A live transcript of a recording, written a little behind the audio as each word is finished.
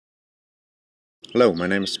Hello, my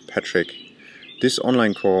name is Patrick. This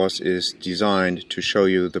online course is designed to show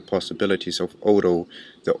you the possibilities of Odoo,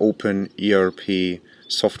 the Open ERP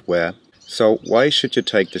software. So why should you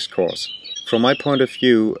take this course? From my point of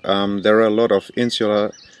view, there are a lot of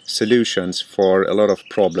insular solutions for a lot of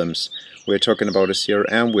problems. We're talking about a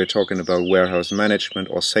CRM, we're talking about warehouse management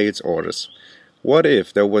or sales orders. What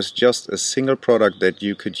if there was just a single product that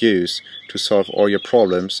you could use to solve all your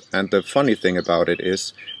problems, and the funny thing about it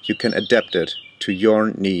is you can adapt it to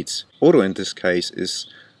your needs. Odoo in this case is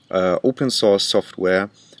open source software,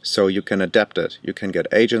 so you can adapt it. You can get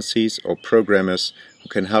agencies or programmers who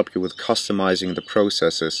can help you with customizing the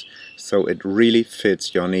processes so it really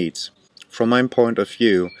fits your needs. From my point of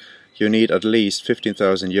view, you need at least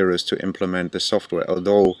 15,000 euros to implement the software,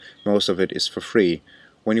 although most of it is for free.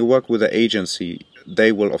 When you work with an agency,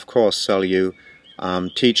 they will of course sell you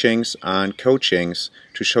teachings and coachings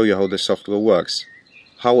to show you how the software works.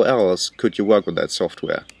 How else could you work with that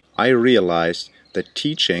software? I realized that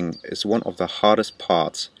teaching is one of the hardest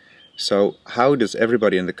parts. So how does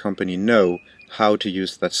everybody in the company know how to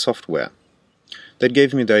use that software? That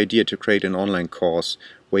gave me the idea to create an online course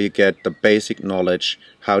where you get the basic knowledge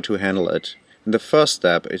how to handle it. And the first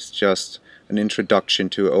step is just an introduction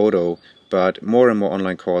to Odoo, but more and more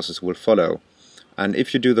online courses will follow. And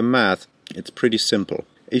if you do the math, it's pretty simple.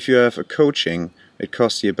 If you have a coaching, it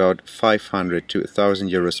costs you about 500 to 1,000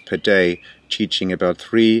 euros per day, teaching about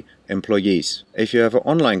 3 employees. If you have an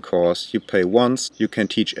online course, you pay once, you can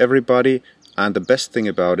teach everybody, and the best thing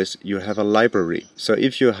about it is you have a library. So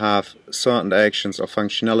if you have certain actions or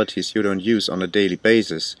functionalities you don't use on a daily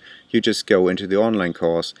basis, you just go into the online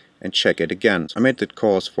course and check it again. I made that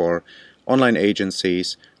course for online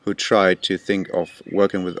agencies who try to think of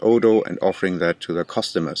working with Odoo and offering that to their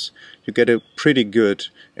customers. You get a pretty good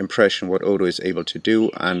impression what Odoo is able to do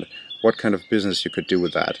and what kind of business you could do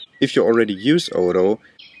with that. If you already use Odoo,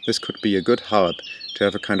 this could be a good help to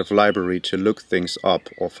have a kind of library to look things up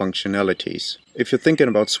or functionalities. If you're thinking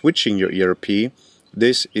about switching your ERP,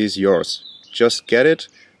 this is yours. Just get it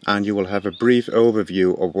and you will have a brief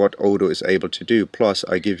overview of what Odoo is able to do. Plus,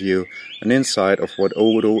 I give you an insight of what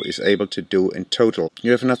Odoo is able to do in total. You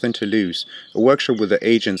have nothing to lose. A workshop with an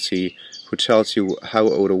agency who tells you how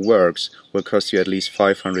Odoo works will cost you at least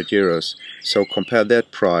 500 euros. So compare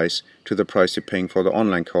that price to the price you're paying for the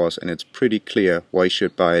online course and it's pretty clear why you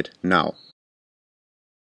should buy it now.